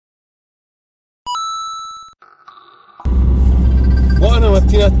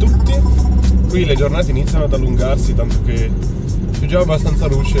mattina a tutti. Qui le giornate iniziano ad allungarsi, tanto che c'è già abbastanza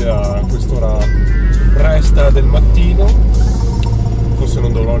luce a quest'ora presta del mattino. Forse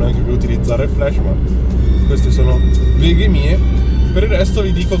non dovrò neanche più utilizzare il flash, ma queste sono beghe mie. Per il resto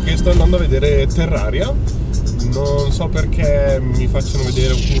vi dico che sto andando a vedere Terraria. Non so perché mi facciano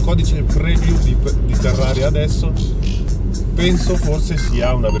vedere un codice preview di Terraria adesso. Penso forse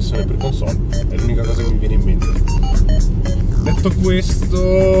sia una versione per console, è l'unica cosa che mi viene in mente. Detto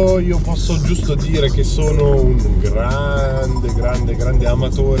questo, io posso giusto dire che sono un grande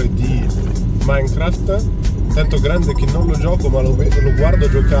amatore di Minecraft, tanto grande che non lo gioco ma lo guardo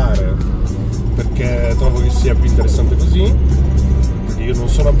giocare perché trovo che sia più interessante così, perché io non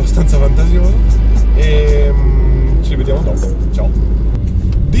sono abbastanza fantasioso. E ci vediamo dopo, ciao.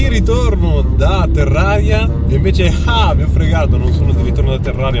 Di ritorno da Terraria, e invece mi ho fregato, non sono di ritorno da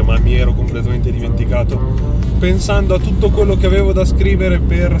Terraria, ma mi ero completamente dimenticato, pensando a tutto quello che avevo da scrivere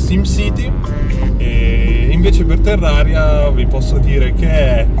per SimCity. E invece per Terraria vi posso dire che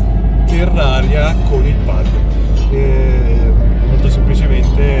è Terraria con il pad. Molto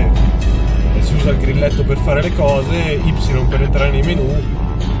semplicemente si usa il grilletto per fare le cose, Y per entrare nei menu,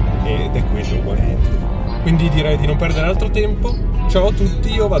 ed è quello ugualmente. Quindi direi di non perdere altro tempo. Ciao a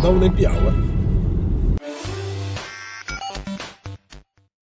tutti, io vado a un happy hour.